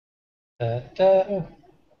There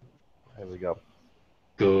we go.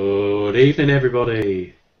 Good evening,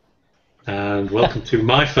 everybody, and welcome to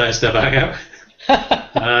my first ever hangout.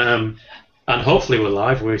 And hopefully we're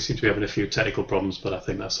live. We seem to be having a few technical problems, but I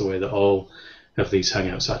think that's the way that all of these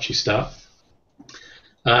hangouts actually start.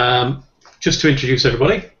 Just to introduce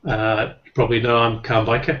everybody, you probably know I'm Calm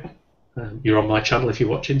Biker. You're on my channel if you're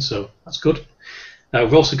watching, so that's good.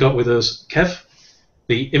 We've also got with us Kev,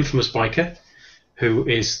 the infamous biker, who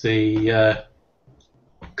is the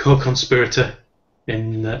co-conspirator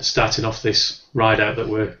in starting off this ride out that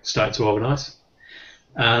we're starting to organise.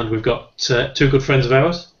 And we've got two good friends of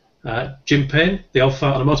ours, Jim Payne, the old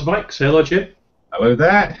fart on a motorbike. Say hello, Jim. Hello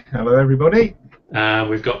there. Hello, everybody.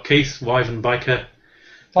 And we've got Keith, Wyvern Biker.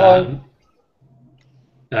 Hello.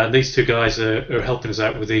 And these two guys are helping us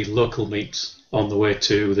out with the local meets on the way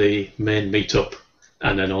to the main meetup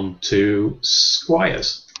and then on to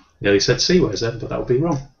Squires. Nearly said Seaways then, but that would be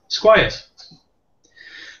wrong. Squires.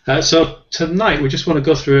 So tonight we just want to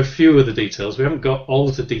go through a few of the details. We haven't got all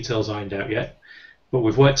of the details ironed out yet, but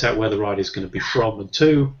we've worked out where the ride is going to be from and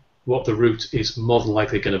to, what the route is more than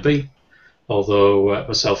likely going to be, although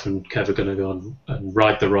myself and Kev are going to go and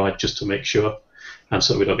ride the ride just to make sure and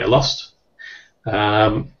so we don't get lost.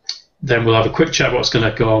 Then we'll have a quick chat about what's going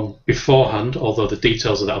to go on beforehand, although the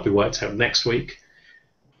details of that will be worked out next week.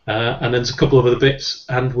 And then there's a couple of other bits,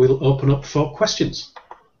 and we'll open up for questions.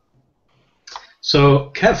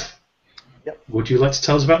 So, Kev, would you like to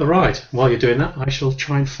tell us about the ride? While you're doing that, I shall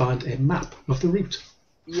try and find a map of the route.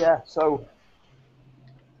 Yeah, so,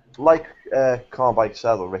 like Calm Bike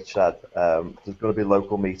said, or Rich said, there's going to be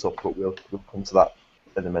local meetup, but we'll come to that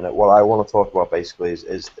in a minute. What I want to talk about basically is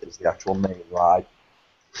the actual main ride.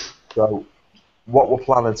 So, what we're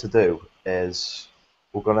planning to do is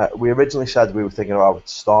we originally said we were thinking about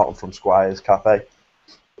starting from Squires Cafe,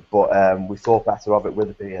 but we thought better of it with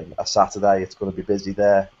it being a Saturday. It's going to be busy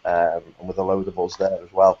there, and with a load of us there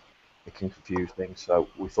as well, it can confuse things. So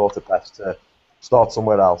we thought it best to start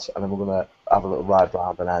somewhere else, and then we're going to have a little ride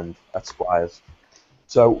round and end at Squires.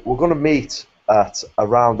 So we're going to meet at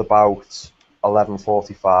around about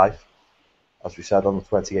 11:45, as we said, on the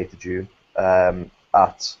 28th of June,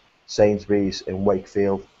 at Sainsbury's in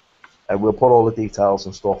Wakefield. We'll put all the details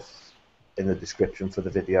and stuff in the description for the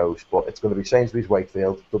videos, but it's going to be Sainsbury's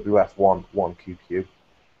Wakefield, WF1 1QQ.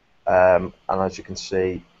 And as you can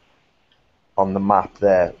see on the map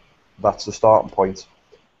there, that's the starting point,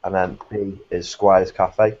 and then B is Squires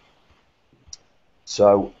Cafe.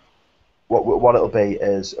 So what it'll be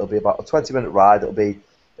is it'll be about a 20-minute ride.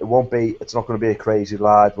 It's not going to be a crazy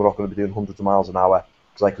ride. We're not going to be doing hundreds of miles an hour,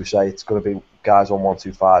 because like we say, it's going to be guys on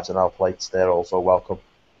 125s and our plates. They're also welcome.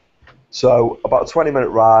 So about a 20-minute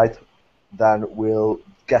ride, then we'll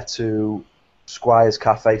get to Squires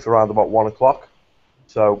Cafe for around about 1 o'clock.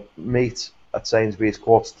 So meet at Sainsbury's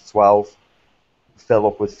 11:45, fill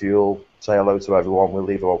up with fuel, say hello to everyone. We'll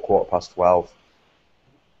leave about 12:15.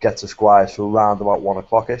 Get to Squires for around about 1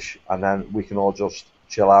 o'clock-ish, and then we can all just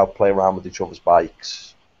chill out, play around with each other's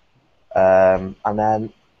bikes. And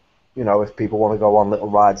then, you know, if people want to go on little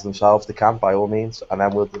rides themselves, they can, by all means. And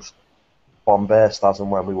then we'll just bomb-burst as and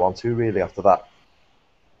when we want to, really, after that.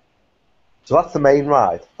 So that's the main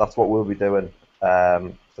ride. That's what we'll be doing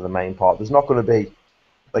for the main part. There's not going to be,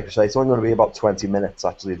 like I say, it's only going to be about 20 minutes,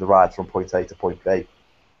 actually, the ride from point A to point B.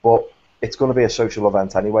 But it's going to be a social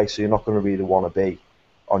event anyway, so you're not going to really want to be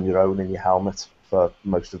on your own in your helmet for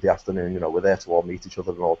most of the afternoon. You know, we're there to all meet each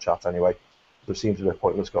other and all chat anyway. So it seems a bit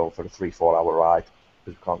pointless going for a 3-4 hour ride,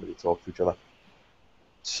 because we can't really talk to each other.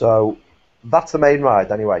 So that's the main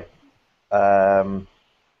ride anyway.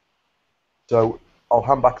 So I'll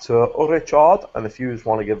hand back to Richard, and if you just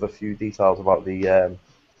want to give a few details about the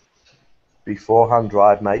beforehand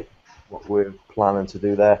ride, mate, what we're planning to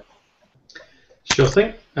do there. Sure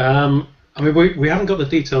thing. I mean, we haven't got the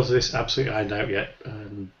details of this absolutely ironed out yet,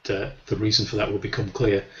 and the reason for that will become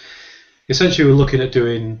clear. Essentially, we're looking at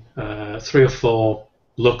doing 3 or 4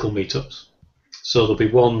 local meetups. So there'll be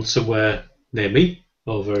one somewhere near me,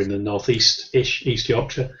 over in the northeast-ish, East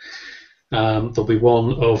Yorkshire. There'll be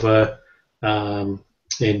one over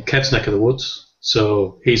in Kev's neck of the woods.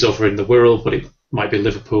 So he's over in the Wirral, but it might be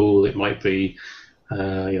Liverpool, it might be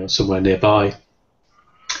somewhere nearby.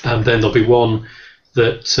 And then there'll be one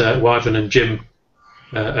that Wyvern and Jim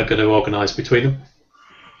are going to organise between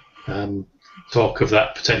them. Talk of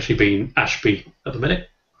that potentially being Ashby at the minute.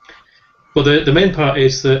 But the main part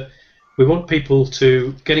is that we want people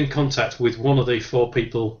to get in contact with one of the 4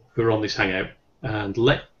 people who are on this hangout and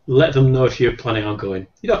let them know if you're planning on going.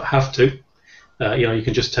 You don't have to. You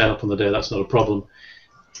can just turn up on the day, that's not a problem.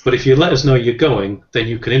 But if you let us know you're going, then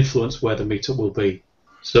you can influence where the meetup will be.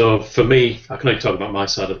 So for me, I can only talk about my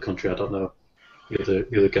side of the country. I don't know the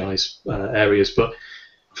other guys' areas, but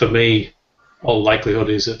for me, all likelihood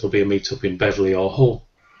is that there'll be a meet-up in Beverley or Hull.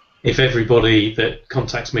 If everybody that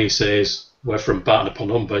contacts me says we're from Barton upon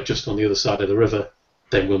Humber, just on the other side of the river,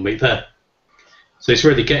 then we'll meet there. So it's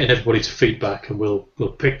really getting everybody to feedback, and we'll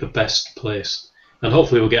pick the best place, and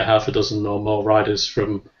hopefully we'll get half a dozen or more riders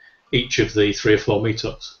from each of the 3 or 4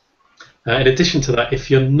 meetups. In addition to that,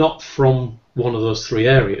 if you're not from one of those 3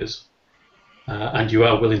 areas, and you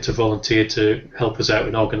are willing to volunteer to help us out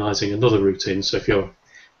in organising another route in, so if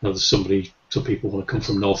there's some people want to come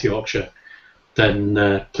from North Yorkshire,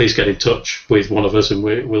 then please get in touch with one of us, and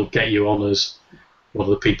we'll get you on as one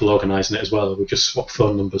of the people organising it as well. We'll just swap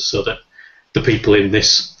phone numbers so that the people in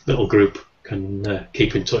this little group can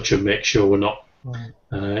keep in touch and make sure we're not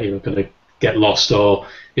going to get lost, or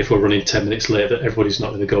if we're running 10 minutes late, that everybody's not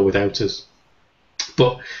going to go without us.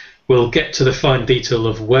 But we'll get to the fine detail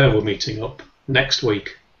of where we're meeting up next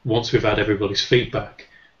week once we've had everybody's feedback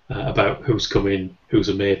about who's coming, who's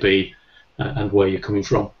a maybe, and where you're coming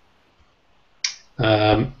from.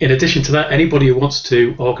 In addition to that, anybody who wants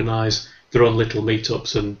to organise their own little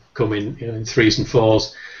meetups and come in 3s and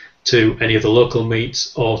 4s to any of the local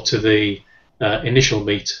meets or to the initial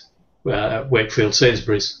meet at Wakefield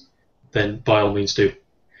Sainsbury's, then by all means do.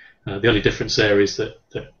 The only difference there is that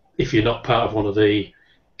if you're not part of one of the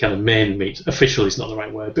kind of main meets, official is not the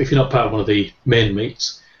right word, but if you're not part of one of the main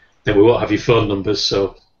meets, then we won't have your phone numbers,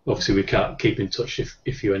 so obviously we can't keep in touch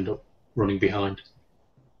if you end up running behind.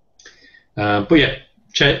 But yeah,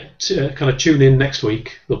 kind of tune in next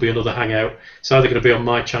week. There'll be another hangout. It's either going to be on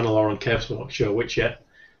my channel or on Kev's, we're not sure which yet,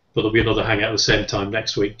 but there'll be another hangout at the same time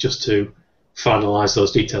next week just to finalise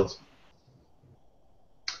those details.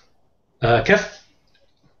 Kev?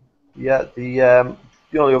 Yeah, the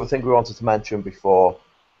only other thing we wanted to mention before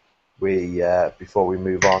we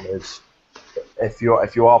move on is if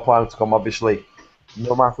you are planning to come, obviously,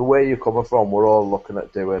 no matter where you're coming from, we're all looking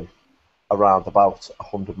at doing around about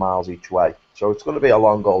 100 miles each way. So it's going to be a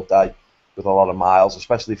long old day with a lot of miles,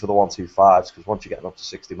 especially for the 125s, because once you're getting up to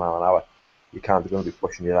 60 mile an hour, you're kind of going to be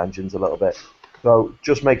pushing your engines a little bit. So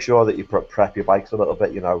just make sure that you prep your bikes a little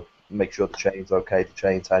bit, make sure the chain's okay, the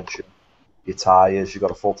chain tension, your tyres, you've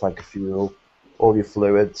got a full tank of fuel, all your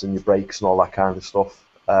fluids and your brakes and all that kind of stuff.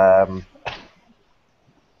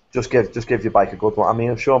 Just give your bike a good one. I mean,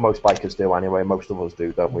 I'm sure most bikers do anyway. Most of us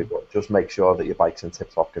do, don't we? But just make sure that your bike's in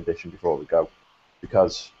tip-top condition before we go,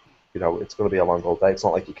 because it's going to be a long old day. It's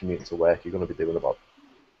not like you're commuting to work. You're going to be doing about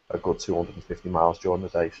a good 250 miles during the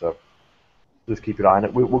day. So just keep your eye on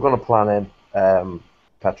it. We're going to plan in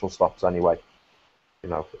petrol stops anyway.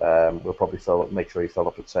 We'll probably make sure you fill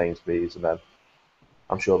up at Sainsbury's, and then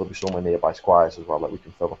I'm sure there'll be somewhere nearby Squires as well that we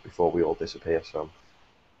can fill up before we all disappear. So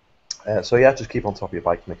yeah, just keep on top of your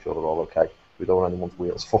bike to make sure they're all okay. We don't want anyone's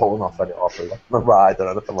wheels falling off the ride or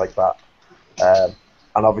anything like that.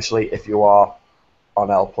 And obviously, if you are on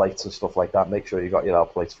L plates and stuff like that, make sure you got your L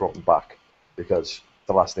plates front and back, because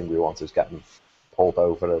the last thing we want is getting pulled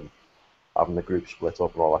over and having the group split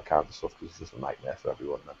up and all that kind of stuff, because it's just a nightmare for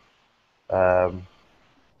everyone then.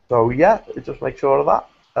 So yeah, just make sure of that.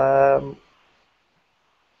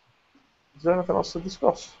 Is there anything else to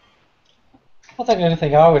discuss? I think the only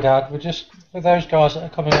thing I would add, with those guys that are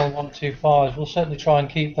coming on 125s, we'll certainly try and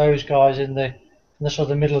keep those guys in the sort of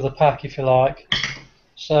the middle of the pack, if you like.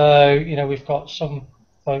 So we've got some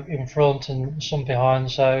folk in front and some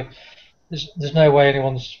behind, so there's no way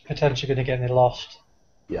anyone's potentially going to get any lost.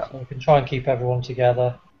 Yeah. So we can try and keep everyone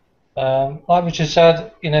together. Like Richard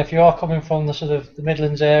said, if you are coming from the sort of the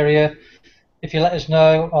Midlands area, if you let us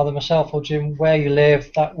know, either myself or Jim, where you live,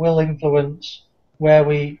 that will influence where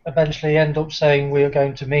we eventually end up saying we are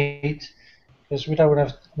going to meet, because we don't want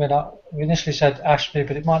to. We initially said Ashby,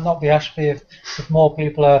 but it might not be Ashby. If more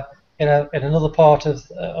people are in another part of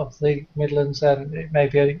the Midlands, then it may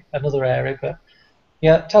be another area. But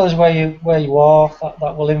yeah, tell us where you are.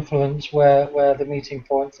 That will influence where the meeting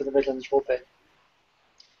point for the Midlands will be.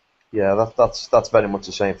 Yeah, that's very much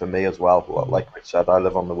the same for me as well. Like I said, I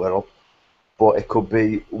live on the Wirral, but it could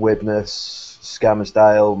be Widnes,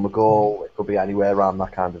 Skelmersdale, Maghull. It could be anywhere around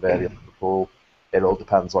that kind of area. Liverpool. It all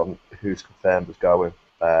depends on who's confirmed as going,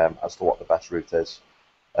 as to what the best route is.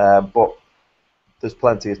 But there's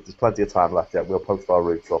plenty of time left yet. We'll post our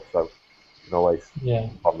routes up, so you can always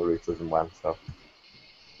on the routes as and when. So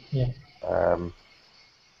yeah.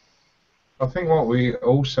 I think what we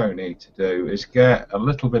also need to do is get a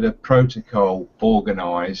little bit of protocol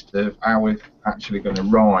organised of how we're actually going to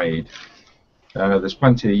ride. There's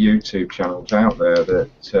plenty of YouTube channels out there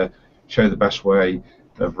that show the best way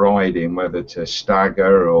of riding, whether to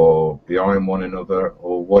stagger or behind one another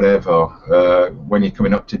or whatever. When you're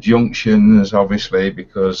coming up to junctions, obviously,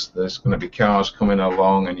 because there's going to be cars coming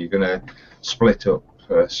along and you're going to split up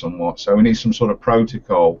somewhat. So we need some sort of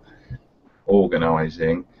protocol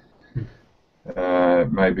organising.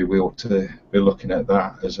 Maybe we ought to be looking at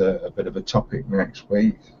that as a bit of a topic next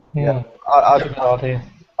week. Yeah, I've good idea.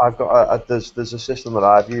 got there's a system that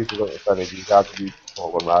I've used. I don't know if any of you guys have used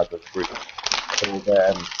before when riding with a group. Called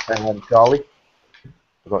Charlie.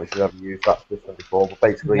 I don't know if you've ever used that system before, but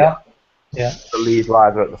basically, Yeah. the lead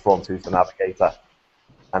rider at the front who's the navigator,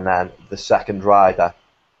 and then the second rider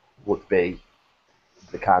would be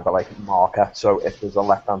the kind of like marker. So if there's a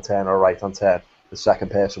left-hand turn or a right-hand turn, the second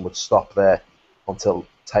person would stop there until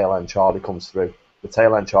tail end Charlie comes through. The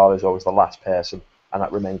tail end Charlie is always the last person, and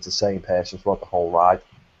that remains the same person throughout the whole ride.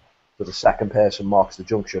 So the second person marks the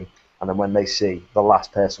junction, and then when they see the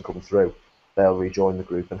last person coming through, they'll rejoin the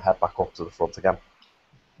group and head back up to the front again.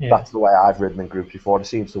 Yeah. That's the way I've ridden in groups before. It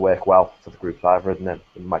seems to work well for the groups I've ridden in.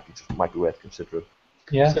 It might be worth considering.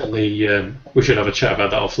 Yeah. Certainly, we should have a chat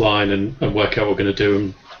about that offline and work out what we're going to do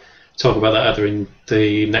and talk about that either in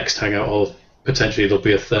the next hangout or potentially there'll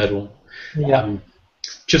be a third one. Yeah.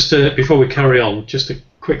 Before we carry on, just a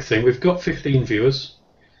quick thing. We've got 15 viewers.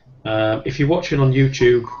 If you're watching on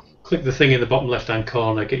YouTube, click the thing in the bottom left-hand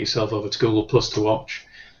corner, get yourself over to Google Plus to watch,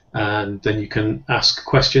 and then you can ask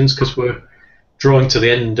questions because we're drawing to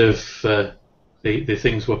the end of the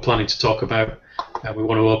things we're planning to talk about. We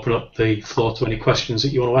want to open up the floor to any questions that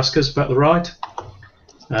you want to ask us about the ride,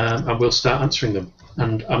 and we'll start answering them.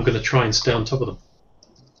 And I'm going to try and stay on top of them,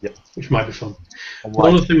 which might be fun.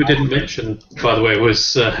 One other thing we didn't mention, by the way,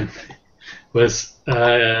 was what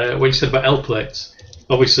you said about L plates.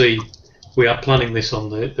 Obviously, we are planning this on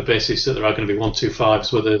the basis that there are going to be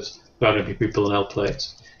 125s where there are going to be people on L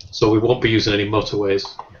plates. So we won't be using any motorways.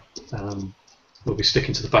 We'll be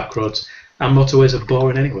sticking to the back roads. And motorways are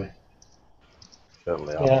boring anyway.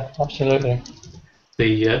 Certainly are. Yeah, absolutely.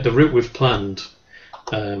 The route we've planned,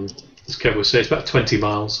 as Kev was saying, it's about 20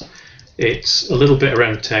 miles. It's a little bit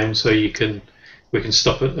around town, so we can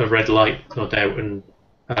stop at a red light, no doubt, and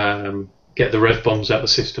get the rev bombs out of the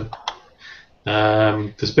system.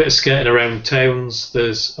 There's a bit of skating around towns.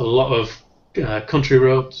 There's a lot of country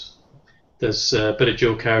roads. There's a bit of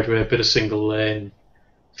dual carriageway, a bit of single lane,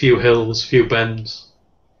 few hills, few bends.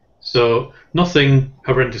 So nothing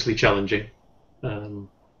horrendously challenging,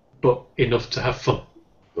 but enough to have fun.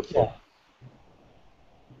 Yeah.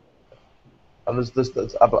 And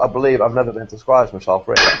I believe I've never been to Squires myself,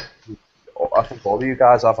 really. I think all of you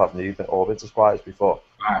guys have, haven't you? All been to Squires before?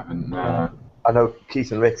 I haven't. I know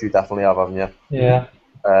Keith and Rich, you definitely have, haven't you? Yeah.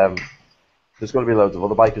 There's going to be loads of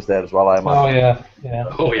other bikers there as well, I imagine. Oh yeah. Yeah.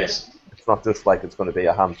 Oh yes. It's not just like it's going to be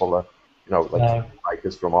a handful of,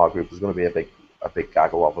 bikers from our group. There's going to be a big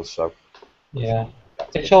gaggle of us. So. Yeah.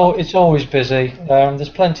 It's always busy. There's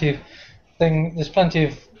plenty of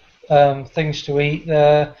things to eat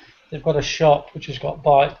there. They've got a shop which has got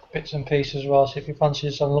bike bits and pieces as well. So if you fancy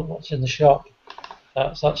some, look what's in the shop.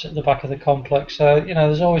 That's at the back of the complex. So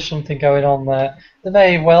there's always something going on there. There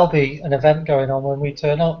may well be an event going on when we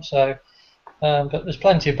turn up. So, but there's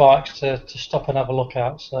plenty of bikes to stop and have a look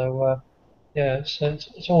at. So,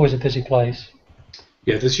 it's always a busy place.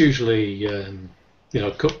 Yeah, there's usually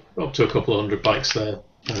up to a couple of hundred bikes there.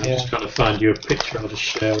 I'm just trying to find you a picture. I'll just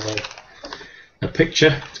share a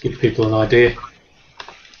picture to give people an idea.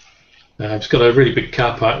 It's got a really big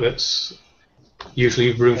car park that's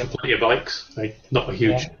usually room for plenty of bikes. Not a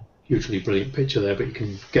hugely brilliant picture there, but you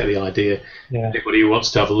can get the idea. Yeah. Anybody who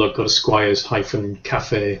wants to have a look, go to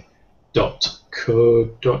squires-cafe.co.uk,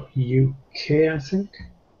 I think.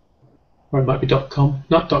 Or it might be .com,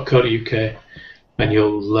 not .co.uk. And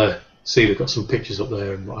you'll see they've got some pictures up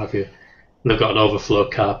there and what have you. And they've got an overflow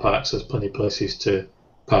car park, so there's plenty of places to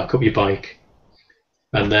park up your bike.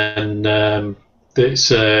 And then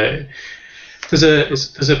there's a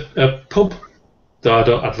pub, though I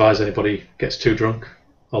don't advise anybody gets too drunk,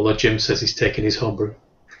 although Jim says he's taking his homebrew.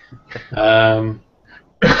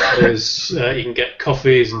 There's you can get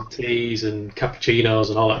coffees and teas and cappuccinos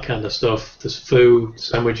and all that kind of stuff. There's food,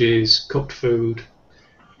 sandwiches, cooked food.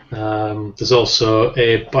 There's also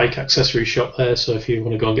a bike accessory shop there, so if you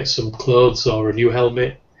want to go and get some clothes or a new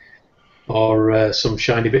helmet or some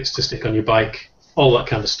shiny bits to stick on your bike, all that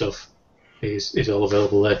kind of stuff is all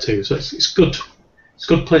available there too. So it's good. It's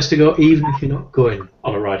a good place to go, even if you're not going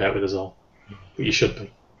on a ride out with us all. But you should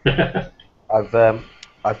be.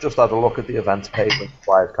 I've just had a look at the events page on the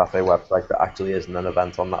Squires Cafe website. There actually isn't an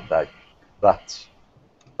event on that day. That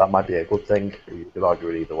might be a good thing. You could argue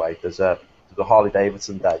it either way. There's a Harley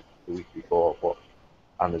Davidson day the week before, but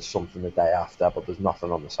and there's something the day after, but there's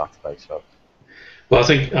nothing on the Saturday. So, well, I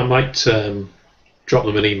think I might drop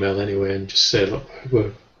them an email anyway and just say, look,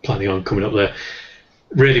 we're planning on coming up there.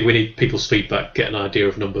 Really, we need people's feedback, get an idea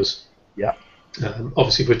of numbers. yeah,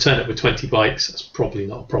 Obviously, if we turn up with 20 bikes, that's probably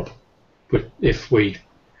not a problem. But if we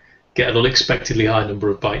get an unexpectedly high number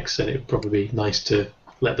of bikes, then it'd probably be nice to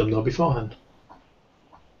let them know beforehand.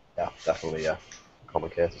 yeah, definitely, yeah. Common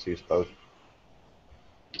courtesy, I suppose.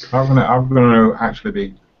 I'm gonna actually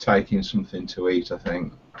be taking something to eat. I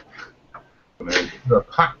think. I'm gonna do a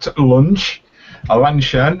packed lunch, a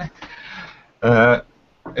luncheon.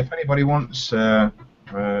 If anybody wants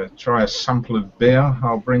try a sample of beer,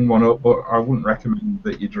 I'll bring one up. But I wouldn't recommend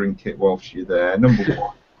that you drink it whilst you're there. Number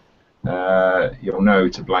one, you'll know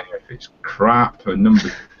to blame if it's crap. And number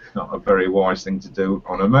two, it's not a very wise thing to do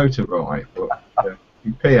on a motorbike. But if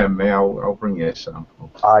you PM me, I'll bring you a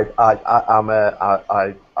sample. I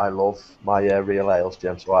love my real ales,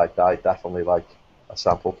 Jim. So I definitely like a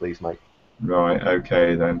sample, please, mate. Right.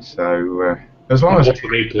 Okay then. So as long as What for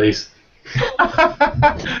me, please.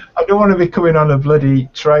 I don't want to be coming on a bloody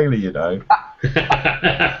trailer, you know.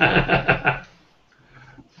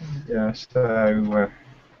 Yeah. So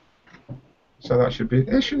that should be.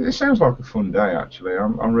 It sounds like a fun day, actually.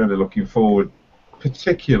 I'm really looking forward,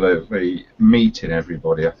 particularly meeting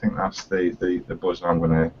everybody. I think that's the buzz I'm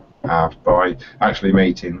going to have by actually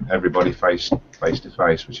meeting everybody face to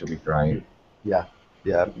face, which will be great. Yeah,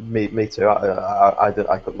 yeah, me too. I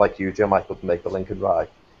could, like you, Jim. I couldn't make the Lincoln ride.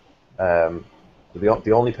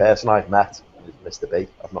 The only person I've met is Mr. B.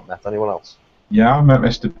 I've not met anyone else. Yeah, I met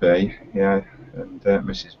Mr. B. Yeah, and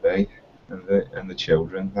Mrs. B. And the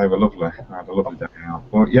children. They were lovely. I had a lovely day out.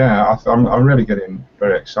 But yeah, I'm really getting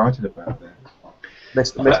very excited about it.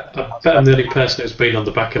 I bet I'm the only person who's been on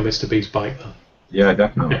the back of Mr. B's bike, though. Yeah,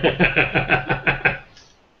 definitely.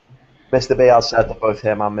 Mr. B has said that both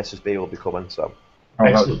him and Mrs. B will be coming. So. Oh,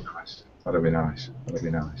 that'd be nice. That'd be nice. That'd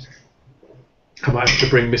be nice. I might have to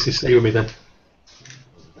bring Mrs. C with me then.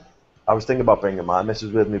 I was thinking about bringing my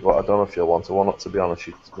missus with me, but I don't know if she'll want to or not, to be honest.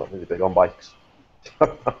 She's not really big on bikes.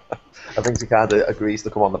 I think she kind of agrees to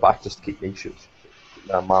come on the back just to keep me shut.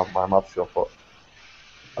 My mouth shut, but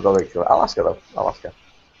I don't think she'll. I'll ask her though. I'll ask her.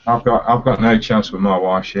 I've got no chance with my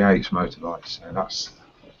wife. She hates motorbikes, so that's.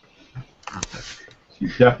 She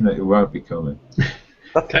definitely won't be coming.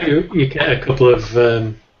 Can you get a couple of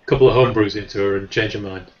homebrews into her and change her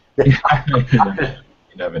mind? You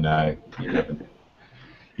never know. You never know.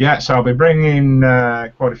 Yeah, so I'll be bringing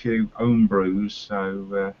quite a few home brews,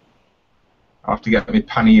 so I'll have to get my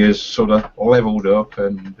panniers sort of levelled up,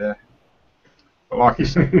 and but like I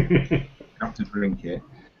said, you have to drink it.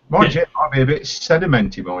 Mind you, it might be a bit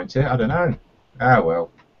sedimenty, mightn't it? I don't know. Ah,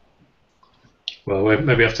 well. Well, we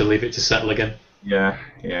maybe have to leave it to settle again. Yeah,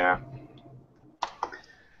 yeah.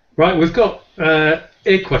 Right, we've got a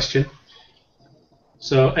question.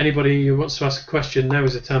 So anybody who wants to ask a question, now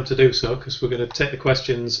is the time to do so, because we're going to take the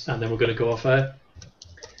questions and then we're going to go off air.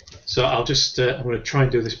 So I'll just, I'm going to try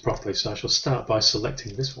and do this properly, so I shall start by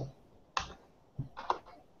selecting this one.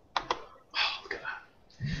 Oh, look at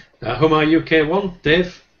that. Humar UK1,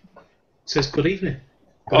 Dave says good evening.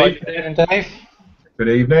 Good evening, Dave. Good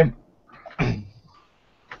evening.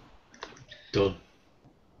 Done.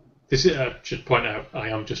 This is, I should point out, I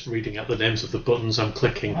am just reading out the names of the buttons I'm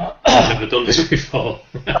clicking. I've never done this before.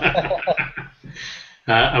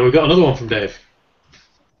 And we've got another one from Dave.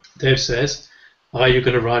 Dave says, are you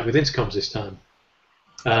going to ride with intercoms this time?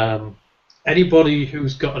 Anybody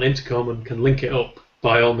who's got an intercom and can link it up,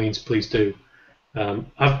 by all means, please do.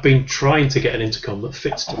 I've been trying to get an intercom that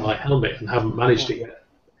fits to my helmet and haven't managed it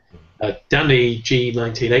yet. Danny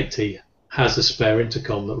G1980 has a spare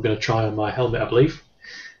intercom that we're going to try on my helmet, I believe.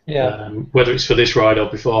 Yeah. Whether it's for this ride or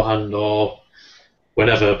beforehand or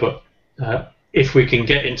whenever, but if we can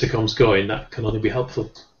get intercoms going, that can only be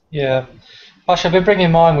helpful. Yeah. I shall be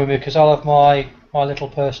bringing mine with me because I'll have my little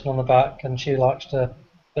person on the back, and she likes to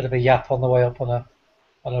bit of a yap on the way up on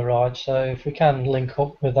a ride. So if we can link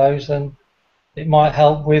up with those, then it might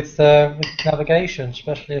help with navigation,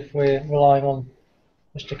 especially if we're relying on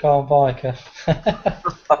Mr. Calm Biker.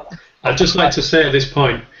 I'd just like to say at this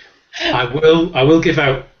point, I will give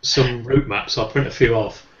out some route maps. I'll print a few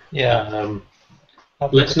off. Yeah.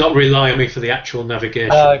 Let's not rely on me for the actual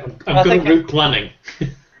navigation. I'm good at route planning.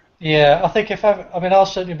 Yeah, I think I'll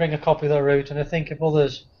certainly bring a copy of the route, and I think if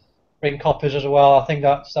others bring copies as well, I think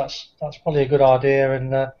that's probably a good idea.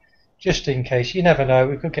 And just in case, you never know,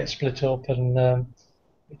 we could get split up, and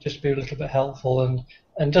it'd just be a little bit helpful,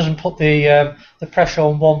 and doesn't put the pressure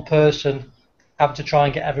on one person have to try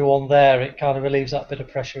and get everyone there, it kind of relieves that bit of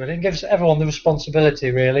pressure, and it gives everyone the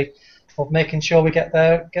responsibility really of making sure we get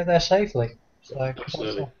there safely. So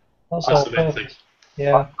Absolutely. that's That's all the main good. thing.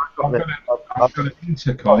 Yeah. I've got an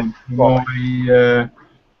intercom.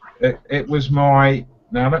 It was my.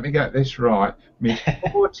 Now let me get this right. My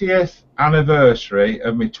 40th anniversary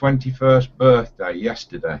of my 21st birthday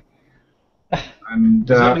yesterday. And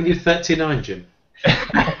Does that mean you're 39, Jim?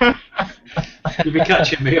 You'll be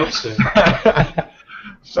catching me up soon.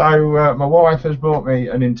 So my wife has bought me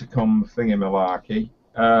an intercom thingy-malarkey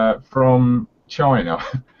from China.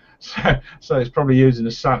 So it's probably using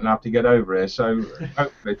a sat nav to get over here. So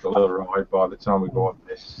hopefully it'll arrive by the time we go on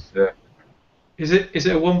this. Is it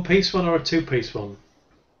a one-piece one or a two-piece one?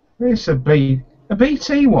 It's a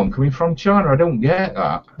BT one coming from China. I don't get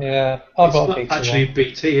that. Yeah, I've It's got a not BT actually one.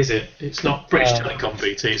 BT, is it? It's not British No. Telecom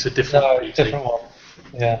BT. It's a different No, BT. different one.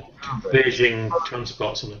 Yeah. Beijing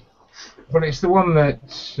Transport something. But it's the one that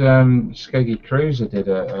Skeggy Cruiser did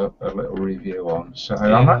a little review on. So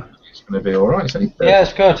I imagine it's going to be all right. It's only Yeah,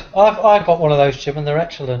 it's good. I've got one of those, Jim, and they're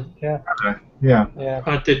excellent. Yeah. Yeah. Yeah.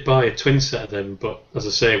 I did buy a twin set of them, but as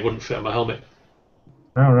I say, it wouldn't fit on my helmet.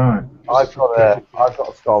 All right. I've got a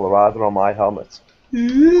Scholar Rider on my helmet. But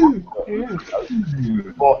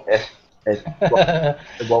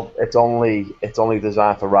it's only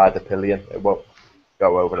designed for rider pillion. It won't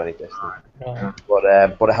go over any distance. Right.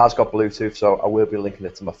 But it has got Bluetooth, so I will be linking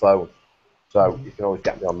it to my phone. So you can always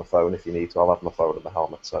get me on the phone if you need to. I'll have my phone in the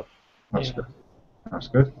helmet. So That's good. That's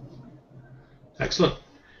good. Excellent.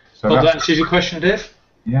 So Hope that that's, answers your question, Dave.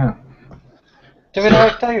 yeah. Do we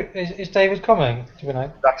know if is David coming? Do we know?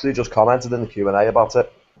 I actually just commented in the Q&A about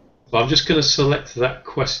it. Well, I'm just going to select that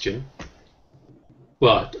question.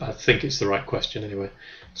 Well, I think it's the right question anyway.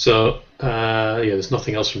 So, yeah, there's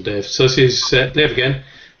nothing else from Dave. So this is Dave again.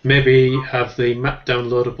 Maybe have the map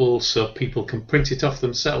downloadable so people can print it off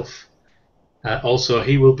themselves. Also,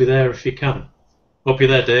 he will be there if you can. Hope you're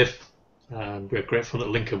there, Dave. We had great fun at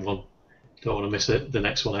Lincoln one. Don't want to miss it, the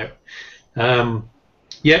next one out.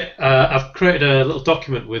 I've created a little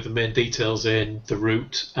document with the main details in, the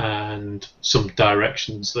route, and some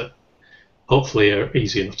directions that hopefully are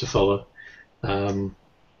easy enough to follow.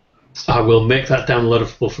 I will make that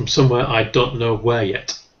downloadable from somewhere, I don't know where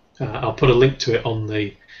yet. I'll put a link to it on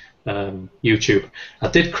the YouTube. I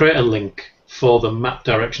did create a link for the map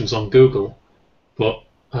directions on Google, but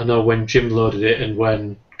I know when Jim loaded it and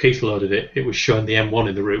when Keith loaded it, it was showing the M1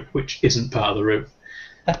 in the route, which isn't part of the route.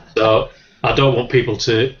 So I don't want people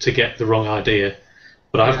to get the wrong idea.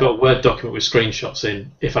 But I've got a Word document with screenshots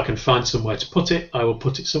in. If I can find somewhere to put it, I will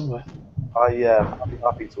put it somewhere. I'd be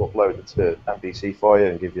happy to upload it to MBC for you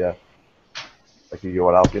and give you a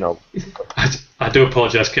URL, you know. I do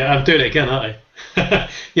apologise, Kate. I'm doing it again, aren't I?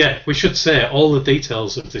 Yeah, we should say all the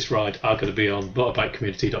details of this ride are going to be on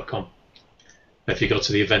motorbikecommunity.com. If you go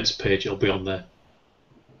to the events page, it'll be on there.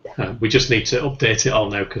 We just need to update it all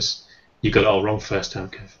now because you got it all wrong first time,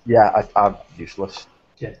 Kev. Yeah, I'm useless.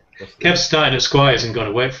 Yeah. Kev's starting at Squires and going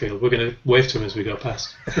to Wakefield. We're going to wave to him as we go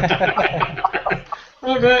past.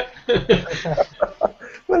 All right.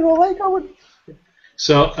 Where are they going?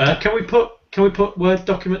 So, can we put Word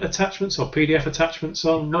document attachments or PDF attachments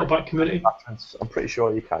on Motorbike Community? I'm pretty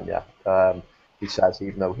sure you can, yeah. He says,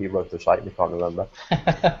 even though he wrote the site and he can't remember.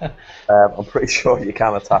 I'm pretty sure you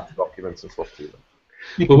can attach documents and stuff to them.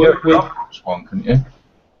 You can get a Dropbox one, couldn't you?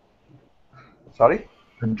 Sorry?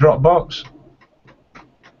 A Dropbox?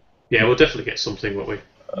 Yeah, we'll definitely get something, won't we?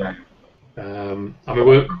 Yeah. I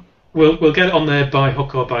mean, we'll get it on there by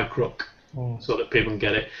hook or by crook, so that people can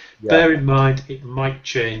get it. Yeah. Bear in mind, it might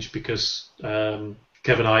change because Kev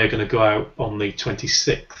and I are going to go out on the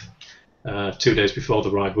 26th, 2 days before the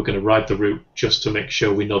ride. We're going to ride the route just to make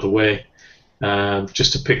sure we know the way,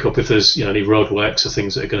 just to pick up if there's any roadworks or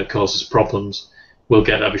things that are going to cause us problems. We'll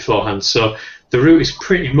get that beforehand. So the route is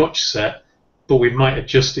pretty much set, but we might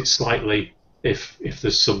adjust it slightly if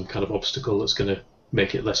there's some kind of obstacle that's going to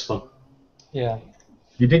make it less fun. Yeah.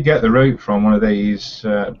 You did get the route from one of these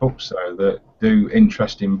books, though, that do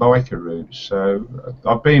interesting biker routes. So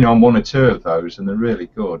I've been on one or two of those, and they're really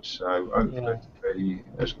good. So hopefully it'll be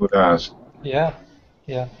as good as. Yeah.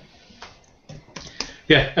 Yeah.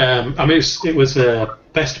 Yeah, I mean, it was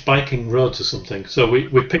best biking roads or something. So we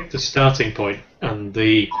picked the starting point, and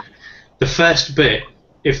the first bit,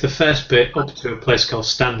 if the first bit up to a place called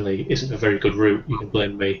Stanley isn't a very good route, you can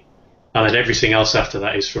blame me. And then everything else after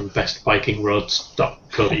that is from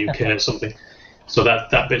bestbikingroads.co.uk or something. So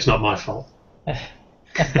that bit's not my fault.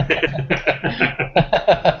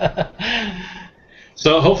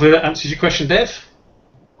 So hopefully that answers your question, Dave.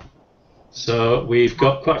 So we've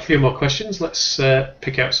got quite a few more questions. Let's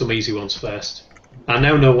pick out some easy ones first. I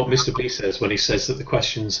now know what Mr. B says when he says that the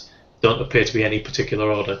questions don't appear to be any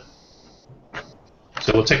particular order.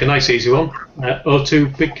 So we'll take a nice easy one.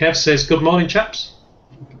 O2 Big Kev says, good morning, chaps.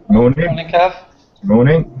 Morning. Morning, Kev.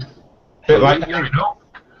 Morning. Bit like getting up.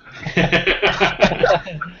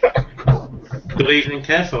 Good evening,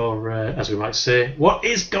 Kev, or as we might say, what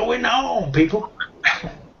is going on, people?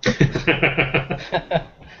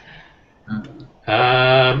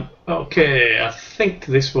 Okay, I think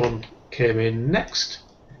this one came in next.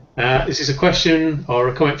 This is a question or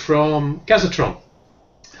a comment from Gazatron.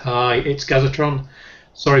 Hi, it's Gazatron.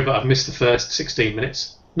 Sorry, but I've missed the first 16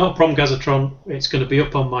 minutes. Not a problem, Gazatron. It's going to be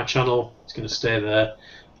up on my channel. It's going to stay there.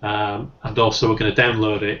 And also we're going to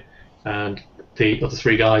download it, and the other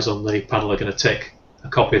three guys on the panel are going to take a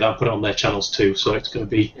copy of that and put it on their channels too, so it's going to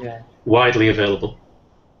be widely available.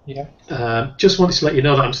 Yeah. Just wanted to let you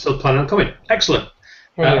know that I'm still planning on coming. Excellent.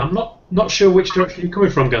 I'm not sure which direction you're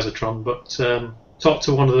coming from, Gazatron, but talk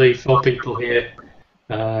to one of the 4 people here,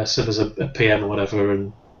 send us a PM or whatever,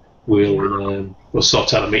 and we'll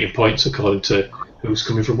sort out the meeting points according to who's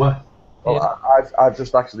coming from where. Well, I've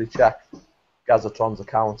just actually checked Gazatron's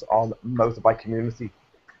account on Motorbike Community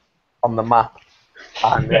on the map,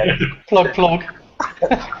 and plug.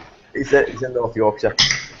 he's in North Yorkshire.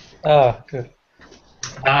 Oh, good.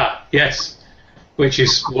 Ah, yes, which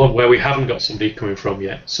is one where we haven't got somebody coming from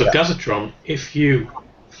yet. So Gazatron, if you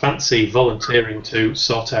fancy volunteering to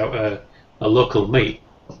sort out a local meet,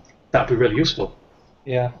 that'd be really useful.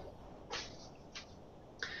 Yeah.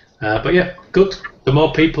 But yeah, good. The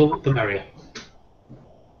more people, the merrier.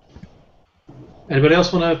 Anybody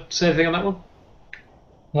else want to say anything on that one?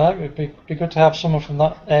 No, it'd be good to have someone from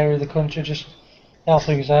that area of the country just help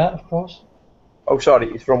things out, of course. Oh, sorry,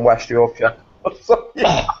 he's from West Yorkshire.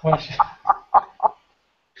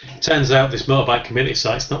 Turns out this motorbike community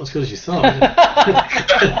site's not as good as you thought, is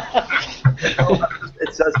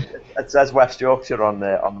it? it says West Yorkshire on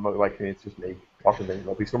the Motorbike Community. Just me talking things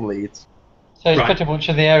up. He's from Leeds. So it's pretty much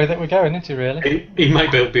in the area that we're going into, really. He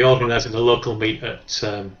might be organising a local meet at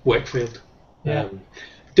Wakefield. Yeah.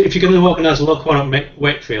 If you're going to organise a local one at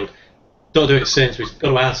Wakefield, don't do it at Sainsbury's,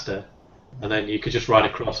 go to Asda, and then you could just ride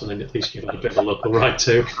across, and then at least you've had a bit of a local ride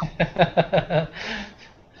too.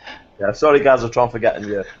 Yeah, sorry Gazatron for getting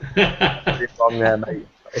you wrong there, mate.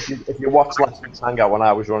 If you watch last week's hangout when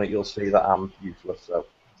I was running, you'll see that I'm useless. So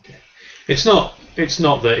it's not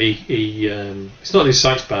that he it's not that his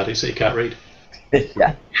sight's bad, it's that he can't read.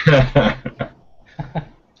 Yeah.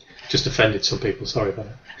 Just offended some people, sorry about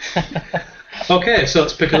it. Okay, so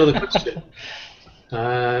let's pick another question.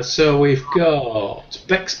 So we've got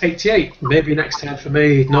Bex88, maybe next time for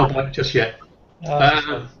me, no bike just yet.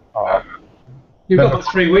 You've got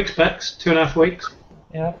about 3 weeks, Bex, 2.5 weeks.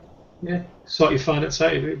 Yeah. Yeah, sort your finance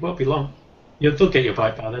out, it won't be long. They'll get your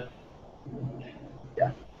bike by then.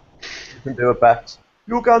 Yeah. You can do it, Bex.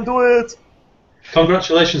 You can do it!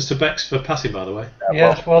 Congratulations to Bex for passing, by the way.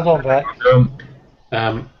 Yes, well done, Bex.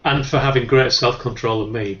 And for having greater self-control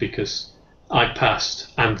than me, because I passed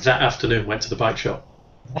and that afternoon went to the bike shop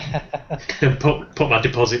and put my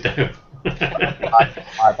deposit down.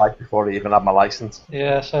 I bike before I even had my licence.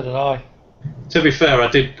 Yeah, so did I. To be fair, I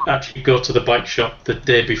did actually go to the bike shop the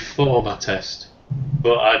day before my test,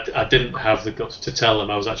 but I didn't have the guts to tell them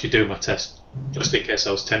I was actually doing my test, just in case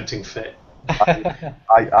I was tempting fate.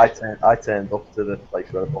 I turned up to the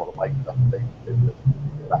place where I bought a bike that day to do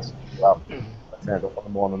the test as well. I turned up on the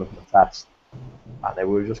morning of the test, and we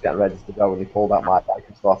were just getting ready to go, and he pulled out my bike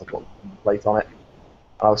and started putting the plate on it.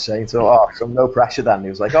 And I was saying to him, "Oh, so no pressure then." And he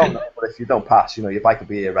was like, "Oh no, but if you don't pass, your bike will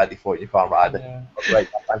be here ready for you. You can't ride it." Yeah. Oh, great,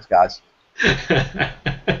 thanks, guys.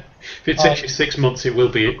 If it takes you 6 months, it will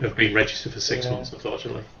have been registered for 6 months,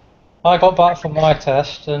 unfortunately. I got back from my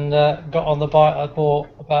test and got on the bike I bought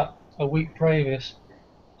about a week previous.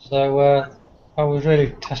 So I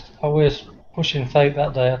was pushing fate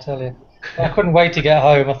that day, I tell you. I couldn't wait to get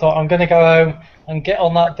home. I thought, I'm going to go home and get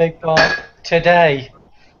on that big bike today.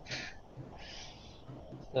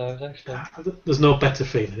 So it was excellent. There's no better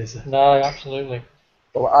feeling, is there? No, absolutely.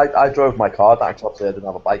 Well, I drove my car down because I didn't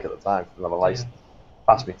have a bike at the time, didn't have a license.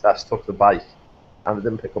 Passed my test, took the bike, and I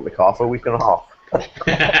didn't pick up my car for a week and a half.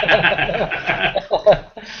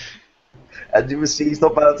 And you were seized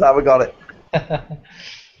up by the time I got it.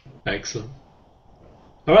 Excellent.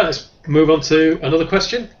 All right, let's move on to another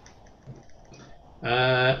question.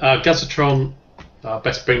 Gazatron,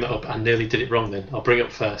 best bring that up. I nearly did it wrong then. I'll bring it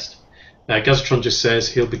up first. Gazatron just says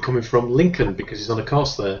he'll be coming from Lincoln because he's on a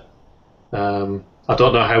course there. I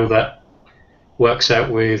don't know how that works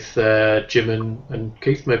out with Jim and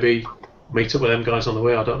Keith. Maybe meet up with them guys on the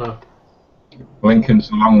way. I don't know. Lincoln's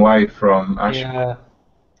a long way from Ashford. Yeah.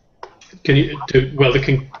 Can you do well? They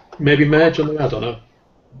can maybe merge on the way. I don't know.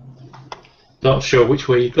 Not sure which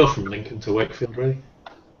way you go from Lincoln to Wakefield, really.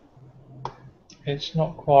 It's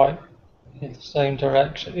not quite in the same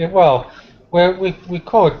direction. Yeah, well, where we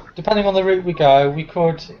could, depending on the route we go, we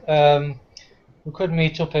could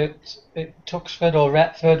meet up at Tuxford or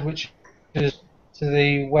Retford, which is to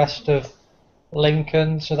the west of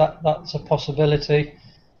Lincoln. So that's a possibility.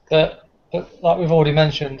 But like we've already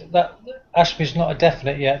mentioned, that Ashby's not a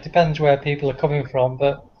definite yet. It depends where people are coming from.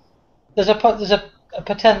 But there's a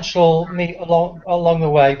potential meet along the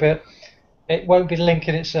way, but it won't be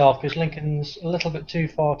Lincoln itself because Lincoln's a little bit too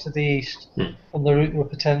far to the east from the route we're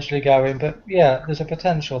potentially going. But yeah, there's a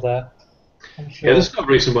potential there. I'm sure. Yeah, there's no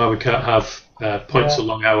reason why we can't have points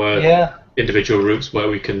along our individual routes where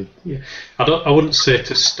we can. Yeah. I wouldn't say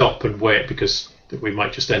to stop and wait because we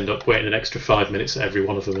might just end up waiting an extra 5 minutes at every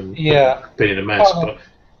one of them and being in a mess.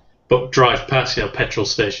 But drive past, petrol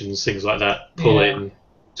stations, things like that, pull in,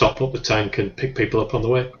 top up the tank, and pick people up on the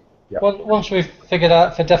way. Yeah. Once we've figured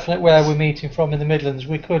out for definite where we're meeting from in the Midlands,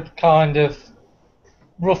 we could kind of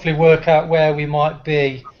roughly work out where we might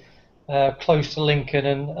be close to Lincoln,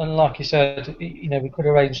 and like you said, we could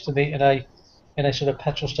arrange to meet in a sort of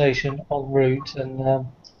petrol station en route, and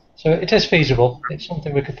so it is feasible. It's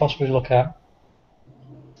something we could possibly look at.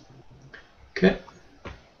 Okay.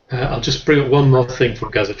 I'll just bring up one more thing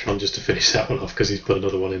from Gazatron just to finish that one off because he's put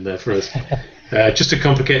another one in there for us. Just to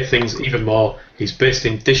complicate things even more, he's based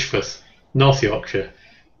in Dishforth, North Yorkshire.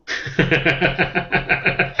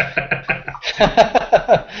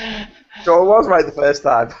 So I was right the first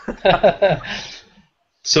time.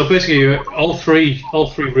 So basically, all three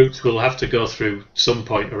routes will have to go through some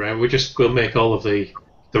point around. We'll make all of the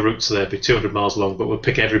routes there be 200 miles long, but we'll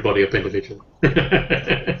pick everybody up individually.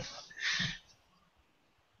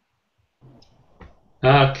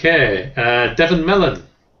 Okay, Devon Mellon.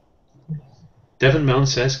 Devon Mellon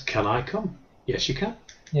says, "Can I come?" Yes, you can.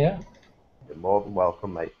 Yeah. You're more than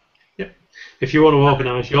welcome, mate. Yep. If you want to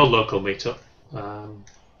organise your local meetup,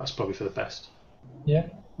 that's probably for the best. Yeah.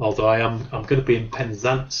 Although I'm going to be in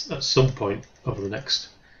Penzance at some point over the next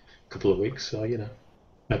couple of weeks, so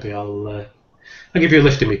maybe I'll give you a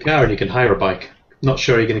lift in my car and you can hire a bike. Not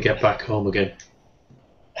sure you're going to get back home again.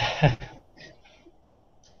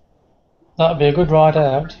 That'd be a good ride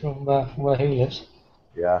out from where he lives.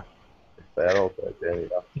 Yeah. Fair old journey,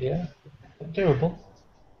 that. Yeah. Doable.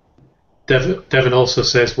 Devon also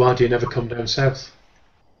says, "Why do you never come down south?"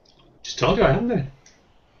 Just told you I am there.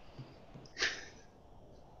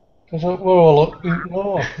 Because we're all up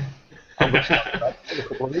north. In a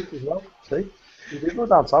couple of weeks as well. See? We do go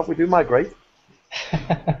down south, we do migrate.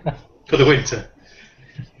 For the winter.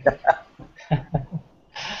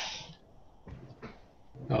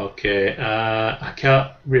 Okay, I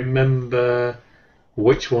can't remember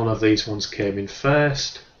which one of these ones came in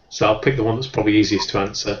first, so I'll pick the one that's probably easiest to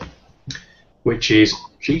answer, which is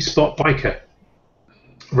G-Spot Biker.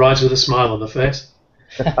 Rides with a smile on the face.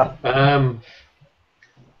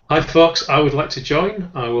 Hi folks, I would like to join.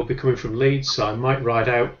 I will be coming from Leeds, so I might ride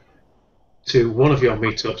out to one of your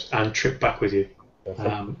meetups and trip back with you.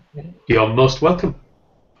 You're most welcome.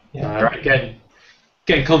 Again,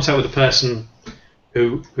 get in contact with the person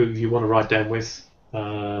who you want to ride down with.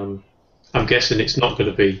 I'm guessing it's not going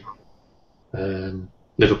to be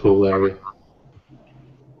Liverpool area.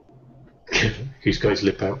 He's got his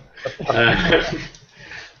lip out.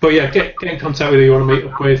 But yeah, get in contact with who you want to meet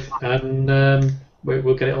up with, and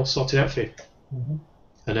we'll get it all sorted out for you. Mm-hmm.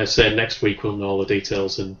 And as I say, next week we'll know all the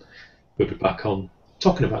details, and we'll be back on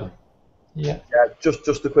talking about them. Yeah. Just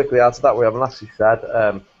to quickly add to that, we haven't actually said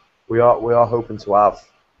we are hoping to have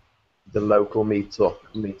the local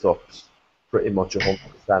meetups pretty much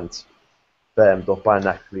 100% firmed up by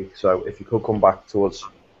next week. So if you could come back to us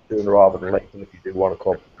sooner rather than later, if you do want to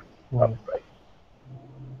come, that'd be great.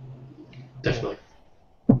 Definitely.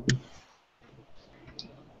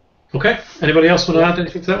 Okay. Anybody else want to add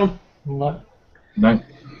anything to that one? No. No.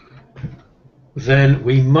 Then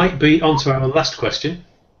we might be on to our last question.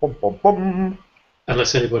 Bum, bum, bum.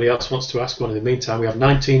 Unless anybody else wants to ask one in the meantime. We have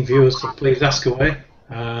 19 viewers, so please ask away.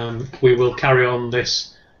 We will carry on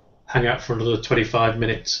this hangout for another 25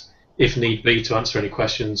 minutes if need be to answer any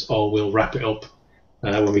questions, or we'll wrap it up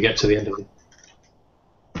when we get to the end of it.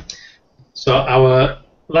 So our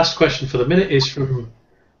last question for the minute is from,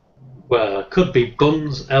 well, could be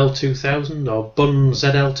Buns L2000 or Bun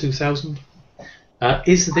ZL2000.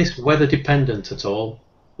 Is this weather dependent at all,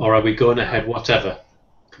 or are we going ahead whatever?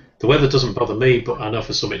 The weather doesn't bother me, but I know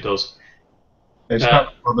for some it does. It's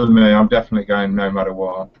not bothering me. I'm definitely going no matter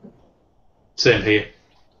what. Same here.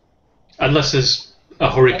 Unless there's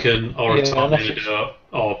a hurricane or a tornado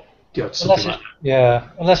or something like that. Yeah,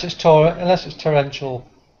 unless it's torrential,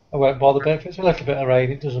 I won't bother. But if it's a little bit of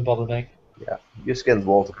rain, it doesn't bother me. Yeah, your skin's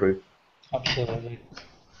waterproof. Absolutely.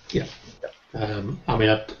 Yeah. I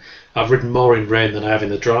mean, I've ridden more in rain than I have in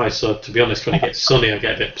the dry, so to be honest, when it gets sunny, I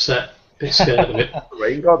get a bit upset, a bit scared of it.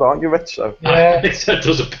 Rain god, aren't you, Rich? So. Yeah. It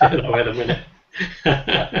does appear that way at the minute.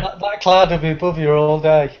 that cloud will be above you all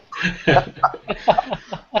day.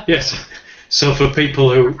 Yes. So for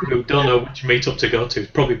people who don't know which meetup to go to,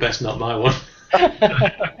 it's probably best not my one.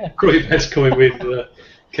 Probably best coming with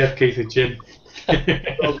Kev, Keith, and Jim.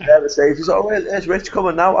 The safety's oh, there's Rich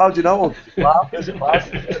coming now. How do you know? There's a cloud.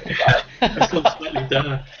 It's gone slightly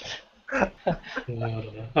dark.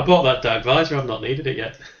 I bought that dark visor. I've not needed it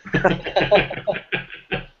yet.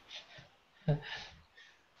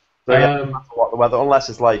 So yeah, no matter what the weather, unless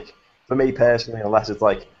it's like, for me personally, unless it's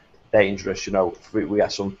like dangerous, you know, if we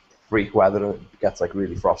get some freak weather and it gets like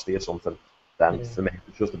really frosty or something, then for me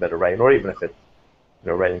it's just a bit of rain, or even if it,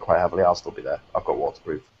 raining quite heavily, I'll still be there. I've got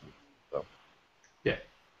waterproof. So. Yeah,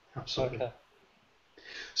 absolutely. Okay.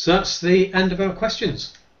 So that's the end of our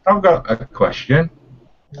questions. I've got a question.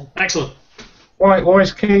 Excellent. Why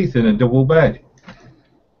is Keith in a double bed?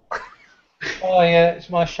 Oh yeah,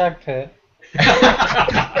 it's my shag pit.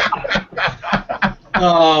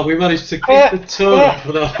 Oh, we managed to keep the tone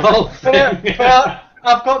for the whole thing. But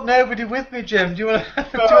I've got nobody with me, Jim. Do you want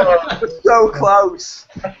to? We're so close.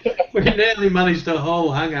 We nearly managed a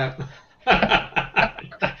whole hangout.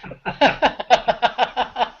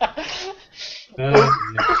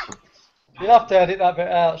 You'll have to edit that bit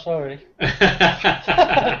out. Sorry.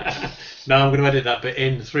 No, I'm going to edit that bit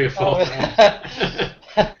in 3 or 4 times.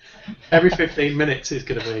 Every 15 minutes it's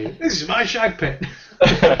going to be, this is my shag pit.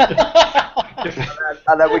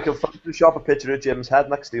 And then we can Photoshop a picture of Jim's head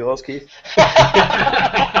next to yours, Keith.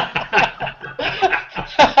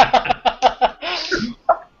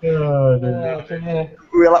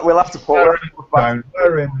 We'll have to put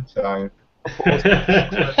We're in the time.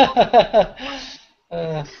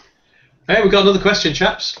 Hey, we've got another question,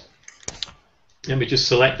 chaps. Let me just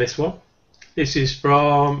select this one. This is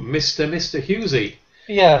from Mr. Hughesy.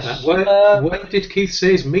 Yes. Where did Keith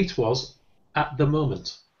say his meet was at the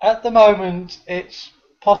moment? At the moment, it's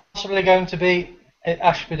possibly going to be at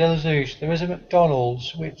Ashby de la Zouch. There is a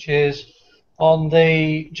McDonald's which is on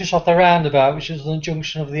just off the roundabout, which is on the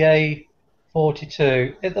junction of the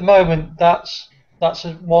A42. At the moment, that's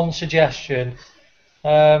one suggestion.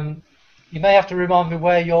 You may have to remind me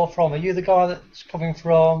where you're from. Are you the guy that's coming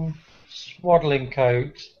from Swaddling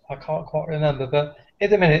Coat? I can't quite remember, but at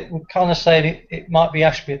the minute we're kind of saying it might be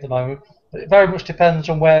Ashby at the moment. But it very much depends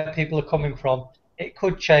on where people are coming from. It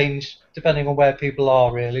could change depending on where people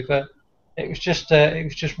are, really. But it was just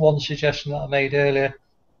one suggestion that I made earlier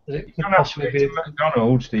that it could possibly be.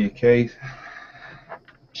 McDonald's, do you, Keith?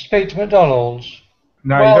 Speak to McDonald's.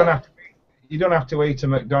 No, Well, you don't have to eat a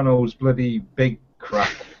McDonald's bloody big crap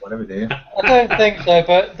or whatever, do you? I don't think so,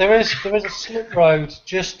 but there is a slip road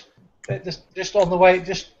just on the way,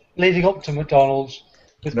 just leading up to McDonald's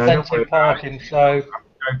with plenty of parking. So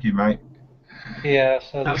Thank you, mate. yeah,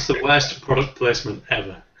 so That's the worst product placement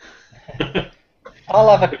ever.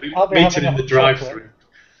 I'll be meeting having in the drive-through.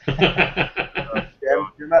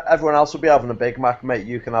 Everyone else will be having a Big Mac, mate.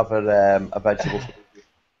 You can have a vegetable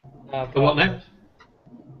smoothie. What now?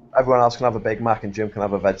 Everyone else can have a Big Mac and Jim can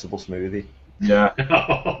have a vegetable smoothie. Yeah.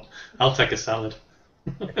 I'll take a salad.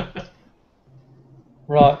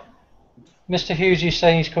 Right. Mr. Hughes is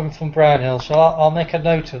saying he's coming from Brownhill, so I'll make a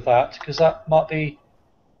note of that because that might be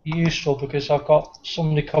useful because I've got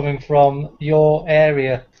somebody coming from your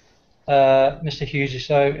area, Mr. Hughes,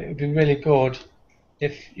 so it would be really good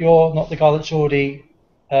if you're not the guy that's already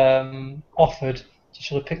offered to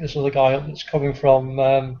sort of pick this other guy up that's coming from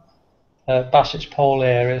Bassett's Pole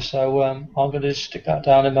area. So I'm going to stick that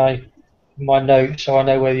down in my notes so I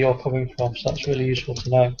know where you're coming from. So that's really useful to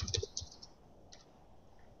know.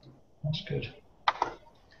 That's good.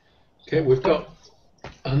 Okay, we've got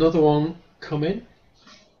another one coming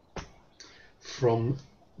from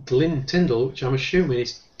Glyn Tyndall, which I'm assuming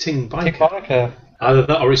is Ting Biker. Biker. Either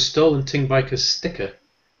that or he's stolen Ting Biker's sticker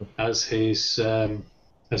as his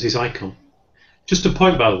icon. Just a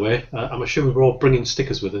point, by the way, I'm assuming we're all bringing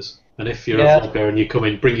stickers with us. And if you're a vlogger and you come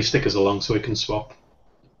in, bring your stickers along so we can swap.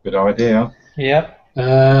 Good idea. Yeah.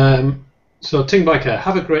 So Ting Biker,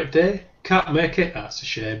 have a great day. Can't make it, that's a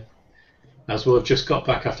shame. As we'll have just got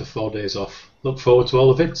back after 4 days off. Look forward to all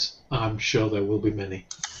of it. I'm sure there will be many.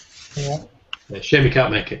 Yeah. Shame you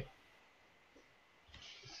can't make it.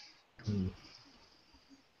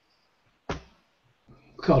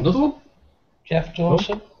 Got another one? Jeff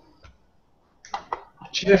Dawson.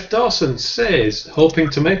 Jeff Dawson says, hoping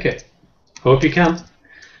to make it. Hope you can.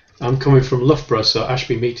 I'm coming from Loughborough, so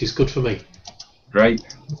Ashby Meet is good for me. Great.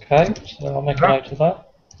 Okay, so I'll make a note of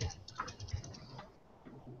that.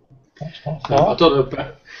 That's not I far. don't know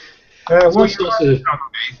about... How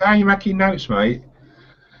are you making notes, mate?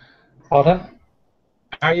 Pardon?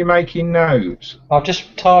 How are you making notes? I've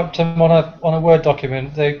just typed them on a Word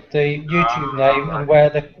document, the YouTube name and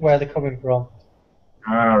where they're coming from.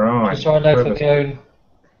 All right. Just so I know for my own.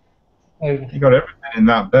 You got everything in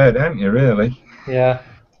that bed, haven't you? Really? Yeah.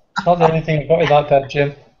 It's not the only thing I've got in that bed,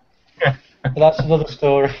 Jim. But that's another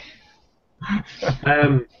story.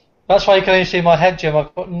 That's why you can only see my head, Jim.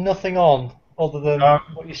 I've got nothing on other than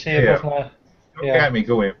what you see above my. Don't get me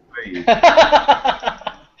going, please.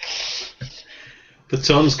 The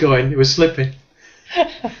tone's going. It was slipping.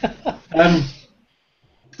 I'm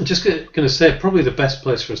just going to say probably the best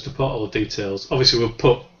place for us to put all the details. Obviously, we'll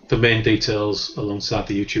put the main details alongside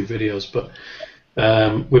the YouTube videos, but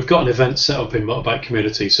we've got an event set up in Motorbike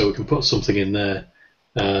Community, so we can put something in there.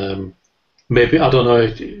 Maybe, I don't know,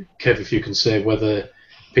 Kev, if you can say whether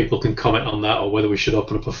people can comment on that or whether we should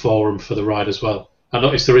open up a forum for the ride as well. I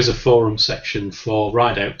noticed there is a forum section for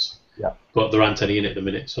ride-outs, but there aren't any in it at the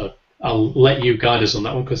minute, so I'll let you guide us on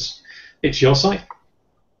that one because it's your site.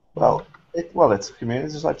 Well, it's a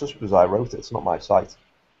community site just because I wrote it. It's not my site,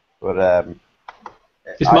 but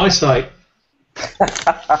it's my site.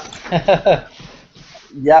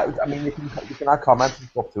 Yeah, I mean you can add comments and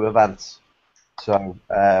stuff to events, so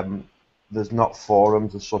there's not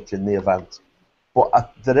forums as such in the event,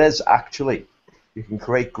 but there is actually. You can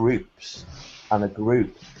create groups, and a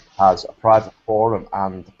group has a private forum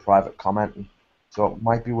and private commenting. So it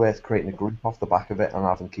might be worth creating a group off the back of it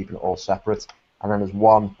and keeping it all separate. And then there's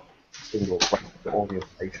one single place for all the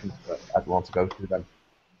information for everyone to go to then.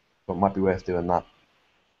 So it might be worth doing that.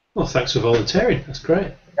 Well, thanks for volunteering. That's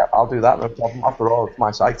great. Yeah, I'll do that, no problem. After all, it's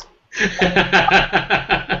my site.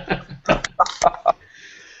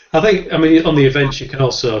 I think, I mean, on the events you can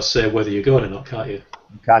also say whether you're going or not, can't you?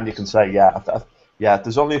 You can say, yeah. Yeah,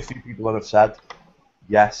 there's only a few people that have said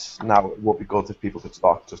yes. Now, it would be good if people could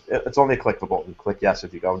start. It's only a click the button, click yes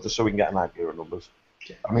if you go, just so we can get an idea of numbers.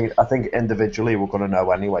 Yeah. I mean, I think individually we're going to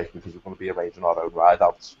know anyway because we're going to be arranging our own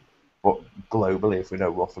ride-outs. But globally, if we know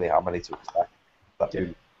roughly how many to expect, that'd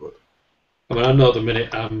be good. I mean, I know at the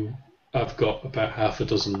minute I've got about half a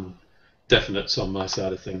dozen definites on my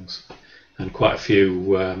side of things and quite a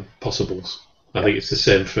few possibles. I think it's the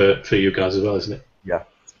same for you guys as well, isn't it? Yeah.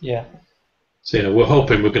 Yeah. So, we're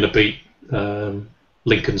hoping we're going to beat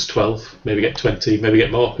Lincoln's 12, maybe get 20, maybe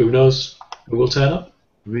get more. Who knows who will turn up?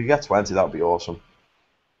 If we get 20, that would be awesome.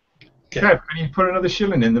 Yeah. Kev, can you put another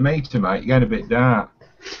shilling in the meter, mate? You're getting a bit dark.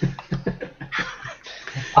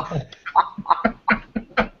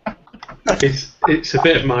 It's a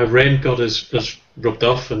bit of my rain god has rubbed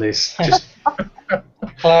off, and it's just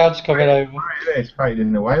clouds coming over. It's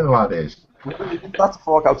fading away, the lad is. That's to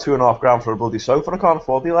fork out £2.5 for a bloody sofa. I can't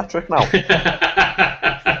afford the electric now.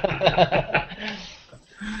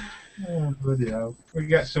 Oh, bloody hell. We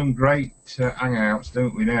get some great hangouts,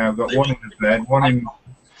 don't we? Now, we've got one in the bed, one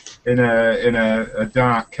in a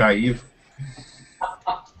dark cave.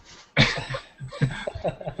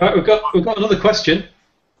 Right, we've got another question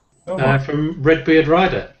from Redbeard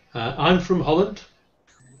Rider. I'm from Holland.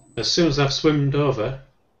 As soon as I've swimmed over,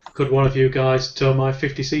 could one of you guys tow my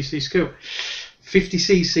 50cc scoop?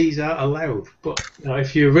 50cc's are allowed, but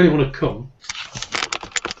if you really want to come,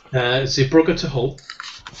 Zeebrugge to Hull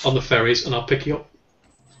on the ferries, and I'll pick you up.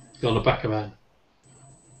 You're on the back of mine.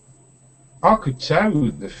 I could tow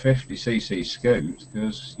the 50cc scoots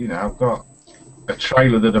because I've got a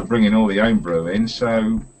trailer that I'm bringing all the homebrew in.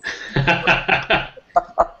 So,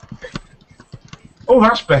 oh,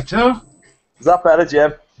 that's better. Is that better,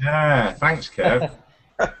 Jim? Yeah, thanks, Kev.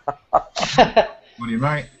 What do you,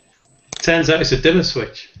 mate? Turns out it's a dimmer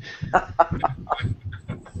switch.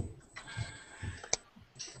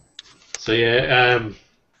 So yeah,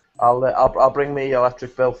 I'll bring me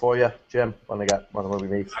electric bill for you, Jim, when we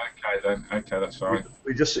meet. Okay then. Okay, that's fine.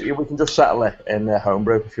 We can just settle it in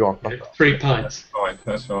homebrew if you want. Okay, 3 pints.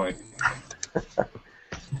 That's fine.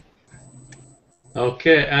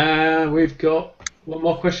 Okay, we've got one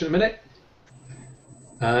more question a minute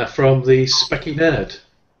from the Specky Nerd.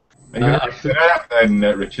 Are you going to out then,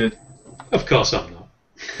 Richard? Of course I'm not.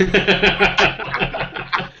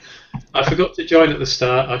 I forgot to join at the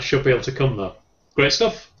start. I should be able to come though. Great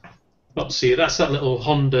stuff. Not to see you. That's that little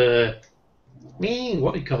Honda.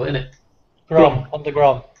 What do you call it, innit? Grom. Honda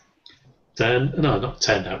Grom. No, not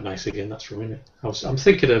turned out nice again. That's wrong, innit? I'm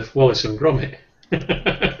thinking of Wallace and Gromit.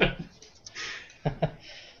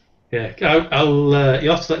 Yeah,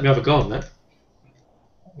 you'll have to let me have a go on that.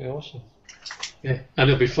 That'd be awesome. Yeah, and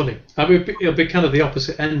it'll be funny. I mean, it'll be kind of the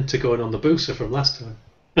opposite end to going on the booster from last time.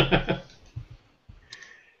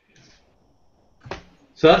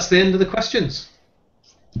 So that's the end of the questions.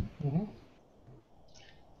 Mm-hmm.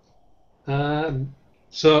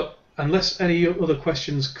 So unless any other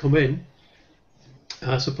questions come in,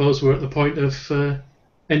 I suppose we're at the point of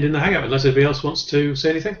ending the hangout. Unless anybody else wants to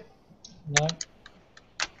say anything. No.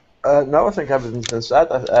 No, I think everything's been said.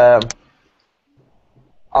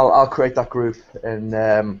 I'll create that group in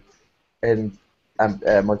my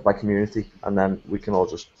community, and then we can all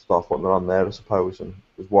just start putting it on there, I suppose. And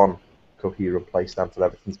there's one coherent place then for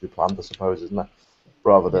everything to be planned, I suppose, isn't there?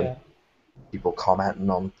 Rather than people commenting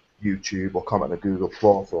on YouTube or commenting on Google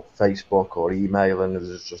Plus or Facebook or emailing.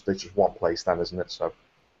 It's just one place then, isn't it? So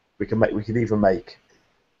we could even make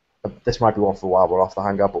this might be one for a while. We're off the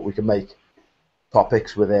hangout, but we can make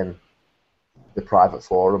topics within the private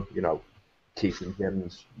forum. You know, Keith and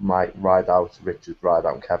Jim's might ride out, Richard's ride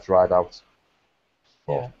out, and Kev's ride out.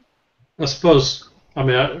 Yeah. I suppose. I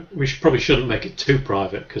mean, we probably shouldn't make it too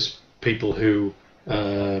private because people who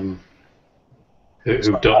don't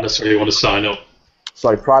necessarily want to sign up.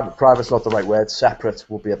 Sorry, private's not the right word. Separate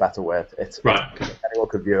would be a better word. It's right. Anyone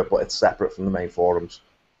could view it, but it's separate from the main forums.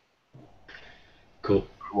 Cool.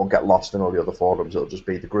 It won't get lost in all the other forums. It'll just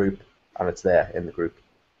be the group, and it's there in the group.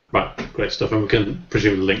 Right, great stuff. And we can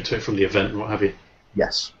presumably link to it from the event and what have you.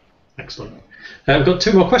 Yes. Excellent. We've got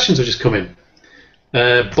 2 more questions that just come in.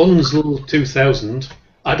 Bunzel 2000.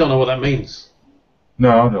 I don't know what that means.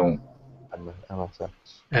 No, I don't. MSX.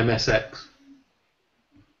 MSX.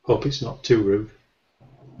 Hope it's not too rude.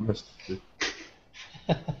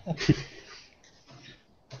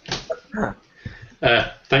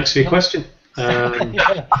 Thanks for your question. Can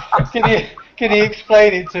you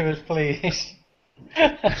explain it to us, please?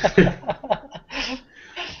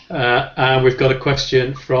 And we've got a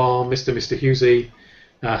question from Mr. Husey.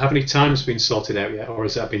 Have any times been sorted out yet, or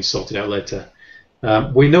has that been sorted out later?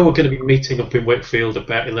 We know we're going to be meeting up in Wakefield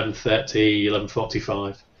about 11:30,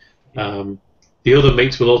 11:45. The other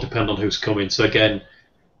meets will all depend on who's coming. So again,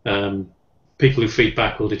 people who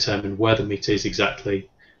feedback will determine where the meet is exactly,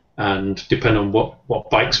 and depending on what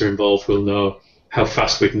bikes are involved, we'll know how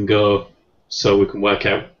fast we can go, so we can work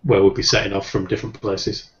out where we'll be setting off from different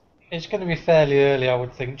places. It's going to be fairly early, I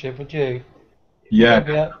would think, Jim. Would you?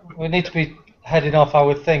 Yeah. We need to be heading off, I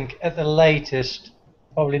would think, at the latest,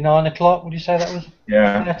 probably 9 o'clock. Would you say that was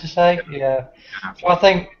fair to say? Yeah. So I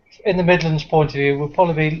think, in the Midlands point of view, we'll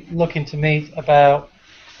probably be looking to meet about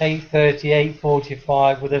 8:30,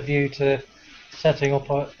 8:45, with a view to setting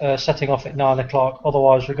off at 9 o'clock.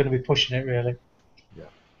 Otherwise, we're going to be pushing it really. Yeah.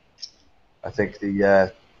 I think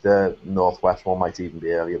the northwest one might even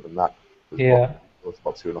be earlier than that. Yeah. It's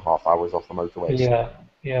about 2.5 hours off the motorway. Yeah.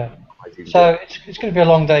 Yeah. So it's going to be a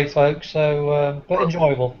long day, folks. So, but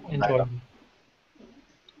enjoyable.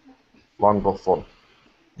 Long but fun.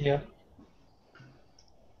 Yeah.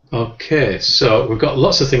 Okay, so we've got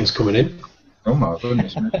lots of things coming in. Oh my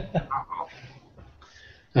goodness me.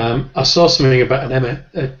 I saw something about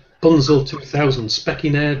a Bunzel 2000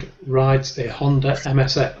 Specky Nerd rides a Honda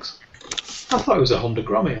MSX. I thought it was a Honda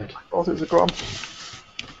Grom he had. I thought it was a Grom.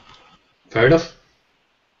 Fair enough.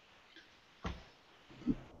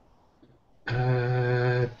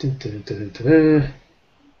 The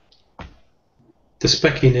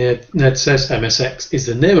Specky Nerd says MSX is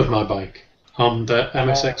the name of my bike. Honda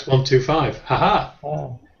MSX 125. Haha.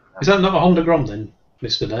 Oh. Is that not a Honda Grom then,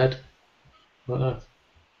 Mr. Nerd? I don't know.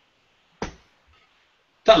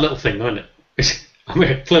 That little thing, though, isn't it? I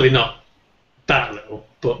mean, clearly not that little,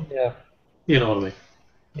 but yeah. You know what I mean.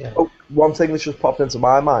 Yeah. Oh, one thing that just popped into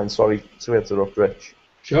my mind, sorry to interrupt, Rich.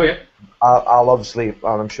 Sure, yeah. I'll obviously, and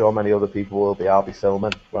I'm sure many other people will be, I'll be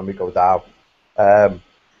filming when we go down.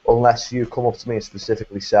 Unless you come up to me and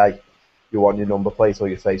specifically say you want your number plate or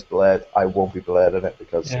your face blurred, I won't be blurred in it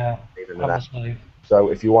because so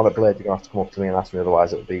if you want it blurred, you're going to have to come up to me and ask me,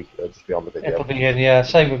 otherwise it'll just be on the video. It'll be in, yeah,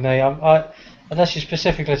 same with me. Unless you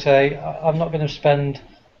specifically say, I'm not going to spend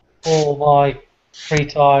all my free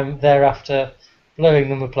time thereafter blurring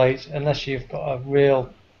number plates unless you've got a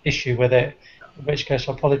real issue with it, in which case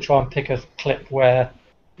I'll probably try and pick a clip where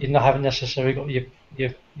you haven't necessarily got your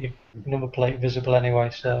number plate visible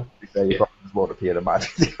anyway. So you probably won't appear in my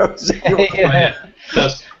videos. Yeah.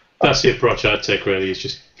 That's the approach I'd take. Really, is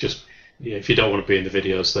just yeah, if you don't want to be in the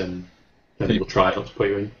videos, then we'll try not to put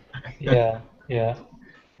you in. Yeah.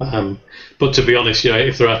 But to be honest,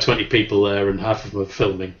 if there are 20 people there and half of them are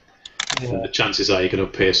filming, then the chances are you're going to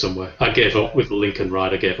appear somewhere. I gave up with the Lincoln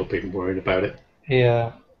ride. I gave up even worrying about it.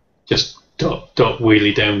 Yeah. Just don't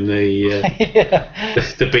wheelie down the Yeah.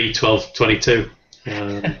 the B1222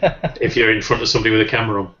 if you're in front of somebody with a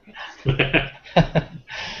camera on.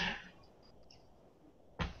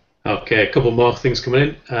 Okay, a couple more things coming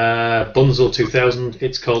in. Bunzel 2000,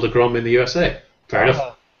 it's called a Grom in the USA. Fair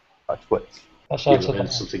enough. That's what. That's You out of learn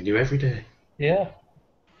that. something new every day. Yeah.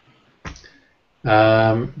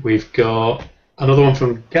 We've got another one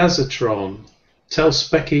from Gazatron. Tell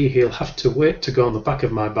Specky he'll have to wait to go on the back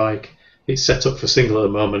of my bike. It's set up for single at the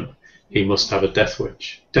moment. He must have a death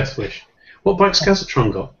wish. Death wish. What bike's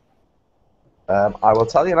Gazatron got? I will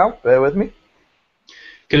tell you now. Bear with me.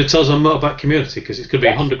 Can you tell us on Motorbike Community? Because it's going to be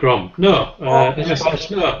 100 Grom. No. Has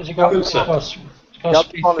it got Booster. a speed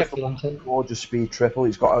Gazatron is triple on it? gorgeous speed triple.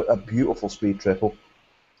 He's got a beautiful speed triple.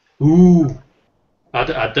 Ooh. I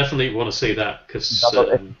definitely want to see that because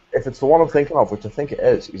If it's the one I'm thinking of, which I think it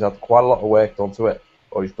is, he's had quite a lot of work done to it,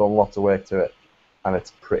 or he's done lots of work to it, and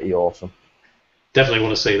it's pretty awesome. definitely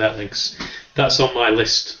want to see that. Thanks. That's on my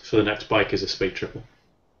list for the next bike is a speed triple.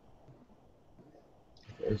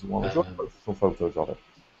 It is the one. I've got some photos of it.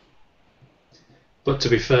 But to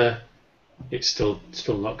be fair, it's still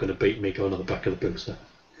not going to beat me going on the back of the booster.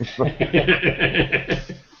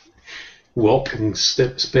 Walking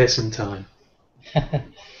space and time.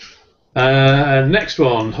 Next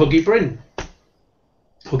one, Huggy Bryn.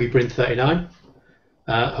 Huggy Bryn 39.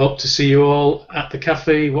 Hope to see you all at the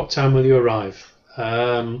cafe. What time will you arrive?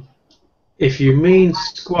 If you mean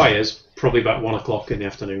Squires, probably about 1 o'clock in the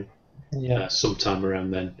afternoon. Yeah. Sometime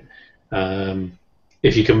around then.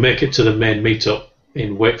 If you can make it to the main meetup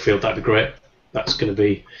in Wakefield, that'd be great. That's going to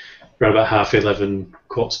be around about 11:30,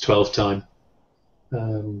 11:45 time.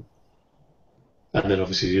 And then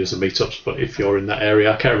obviously there's the meetups, but if you're in that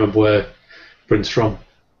area, I can't remember where Bryn's from.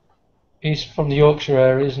 He's from the Yorkshire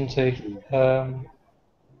area, isn't he? I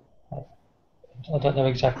don't know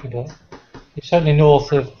exactly, but he's certainly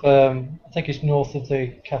north of. I think he's north of the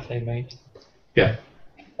cafe meet. Yeah.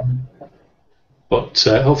 But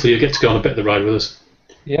hopefully you get to go on a bit of the ride with us.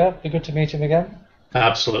 Yeah, be good to meet him again.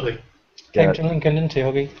 Absolutely. Came to Lincoln, didn't he,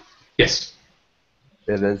 Huggy? Yes.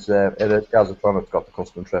 It is Gazatron. It's got the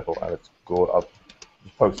custom triple, and it's good. I'll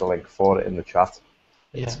just post a link for it in the chat.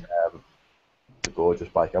 It's a gorgeous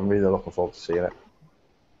bike. I'm really looking forward to seeing it.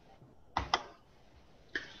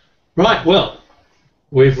 Right, well,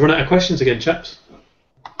 we've run out of questions again, chaps.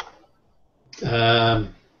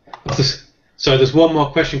 So there's one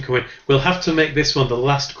more question coming. We'll have to make this one the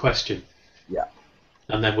last question. Yeah.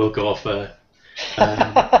 And then we'll go off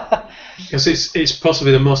because it's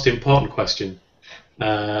possibly the most important question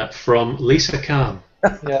from Lisa Khan.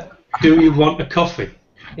 Yeah. Do you want a coffee?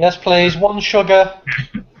 Yes, please. One sugar.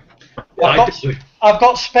 I've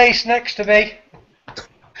got space next to me.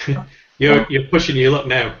 You're pushing your luck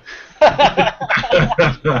now.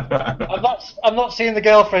 I'm not seeing the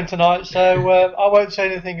girlfriend tonight, so I won't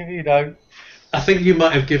say anything if you don't. I think you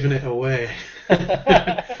might have given it away. You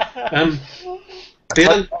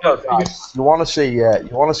want to see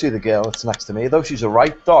the girl that's next to me, though. She's a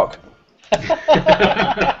right dog.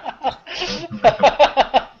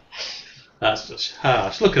 That's just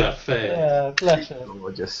harsh. Look at that face. Yeah, bless her.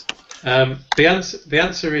 Gorgeous. The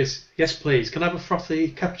answer is yes, please. Can I have a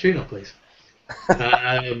frothy cappuccino, please?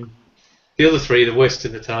 The other three, they're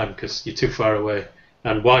wasting the time because you're too far away.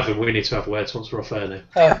 And wife and we need to have words once we're off air now.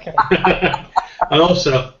 Okay. And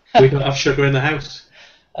also, we don't have sugar in the house.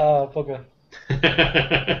 Oh, bugger.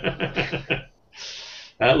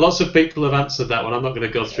 Lots of people have answered that one. I'm not going to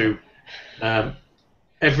go through.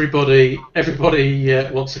 Everybody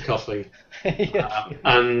wants a coffee.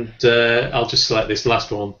 And I'll just select this last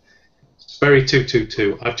one. Sperry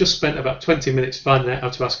 222. I've just spent about 20 minutes finding out how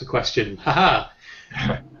to ask a question. Haha.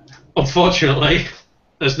 Unfortunately,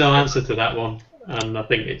 there's no answer to that one, and I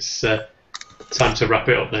think it's time to wrap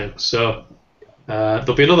it up now. So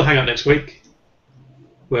there'll be another hangout next week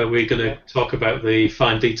where we're going to talk about the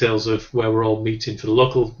fine details of where we're all meeting for the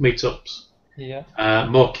local meetups. Yeah.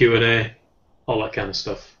 More Q&A, all that kind of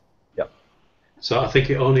stuff. Yep. So I think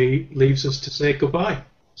it only leaves us to say goodbye.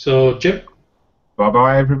 So Jim.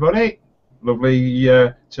 Bye-bye, everybody. Lovely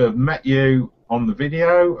to have met you on the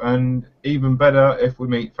video, and even better if we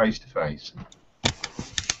meet face to face.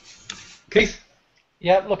 Keith.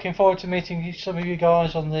 Yeah, looking forward to meeting some of you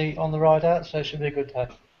guys on the ride out. So it should be a good day.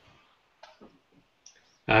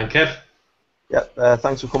 And Kev. Yeah,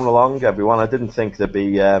 thanks for coming along, everyone. I didn't think there'd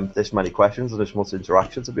be this many questions and this much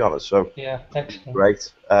interaction, to be honest. So yeah, excellent.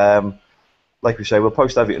 Great. Like we say, we'll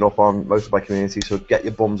post everything up on Motorbike Community, so get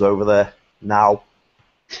your bums over there now.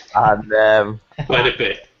 And quite a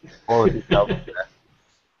bit. all the details.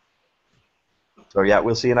 So yeah,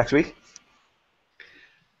 we'll see you next week.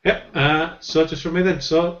 Yep. So just from me then.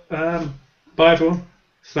 So bye everyone.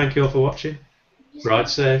 Thank you all for watching. Ride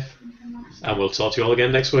safe, and we'll talk to you all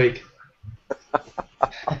again next week.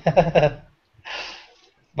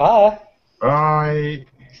 Bye. Bye.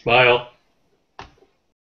 Bye all.